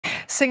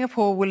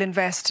Singapore will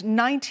invest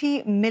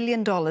 $90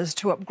 million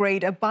to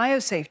upgrade a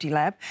biosafety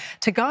lab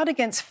to guard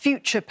against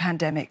future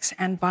pandemics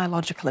and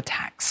biological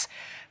attacks.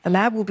 The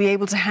lab will be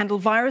able to handle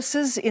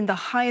viruses in the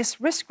highest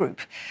risk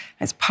group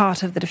as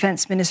part of the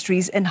Defence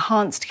Ministry's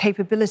enhanced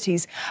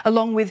capabilities,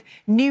 along with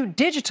new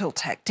digital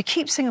tech to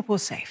keep Singapore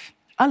safe.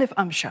 Alif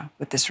Amshah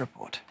with this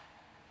report.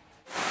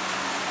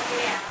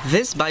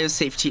 This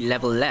Biosafety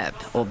Level Lab,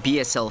 or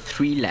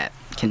BSL-3 lab,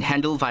 can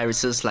handle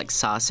viruses like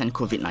SARS and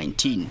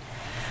COVID-19.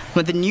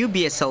 When the new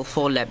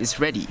BSL-4 lab is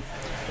ready,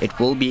 it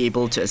will be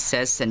able to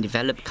assess and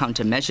develop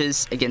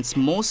countermeasures against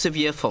more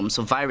severe forms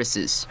of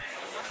viruses.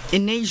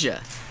 In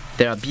Asia,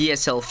 there are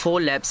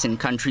BSL-4 labs in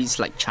countries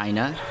like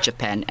China,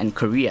 Japan and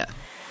Korea.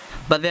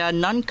 But there are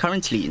none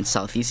currently in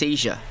Southeast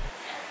Asia.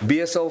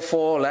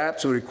 BSL-4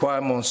 labs will require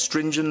more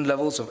stringent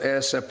levels of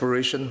air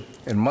separation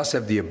and must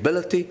have the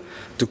ability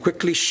to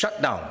quickly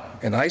shut down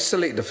and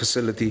isolate the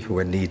facility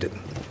when needed.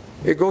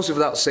 It goes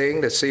without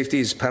saying that safety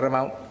is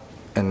paramount,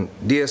 and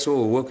DSO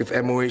will work with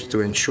MOH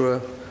to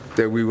ensure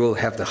that we will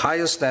have the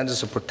highest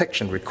standards of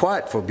protection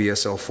required for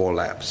BSL-4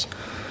 labs.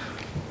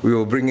 We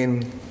will bring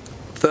in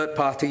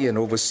third-party and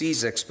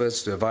overseas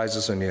experts to advise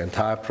us on the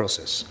entire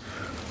process,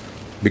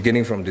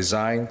 beginning from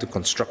design to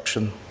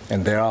construction,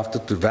 and thereafter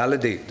to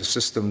validate the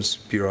systems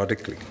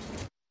periodically.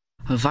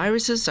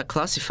 Viruses are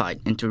classified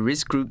into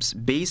risk groups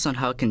based on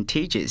how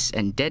contagious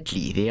and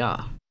deadly they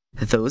are.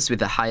 Those with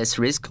the highest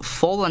risk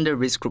fall under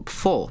risk group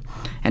 4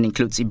 and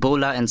includes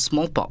Ebola and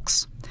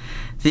smallpox.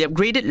 The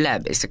upgraded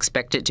lab is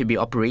expected to be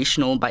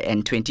operational by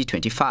end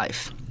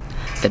 2025.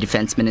 The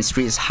Defence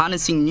Ministry is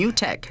harnessing new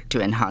tech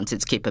to enhance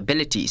its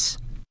capabilities.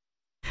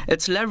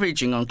 It's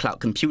leveraging on cloud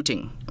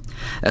computing.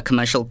 A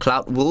commercial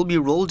cloud will be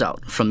rolled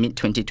out from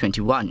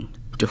mid-2021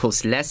 to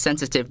host less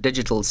sensitive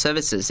digital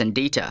services and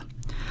data.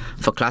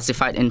 For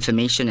classified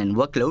information and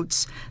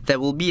workloads, there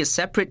will be a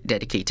separate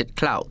dedicated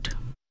cloud.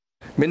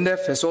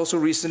 MINDEF has also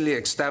recently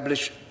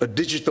established a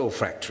digital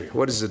factory.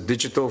 What is a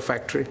digital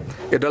factory?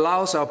 It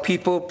allows our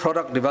people,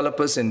 product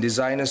developers and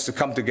designers to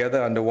come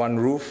together under one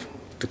roof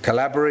to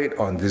collaborate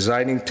on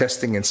designing,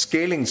 testing and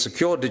scaling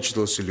secure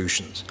digital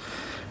solutions.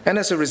 And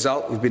as a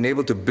result, we've been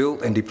able to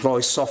build and deploy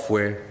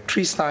software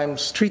three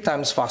times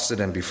faster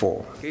than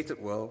before.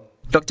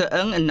 Dr.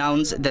 Ng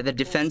announced that the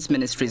Defence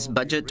Ministry's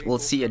budget will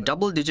see a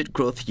double-digit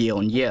growth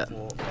year-on-year.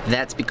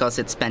 That's because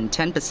it spent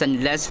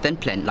 10% less than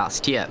planned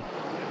last year.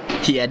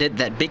 He added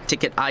that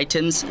big-ticket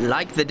items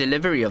like the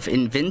delivery of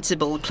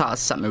Invincible-class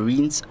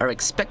submarines are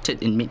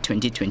expected in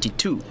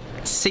mid-2022,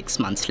 6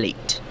 months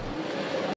late.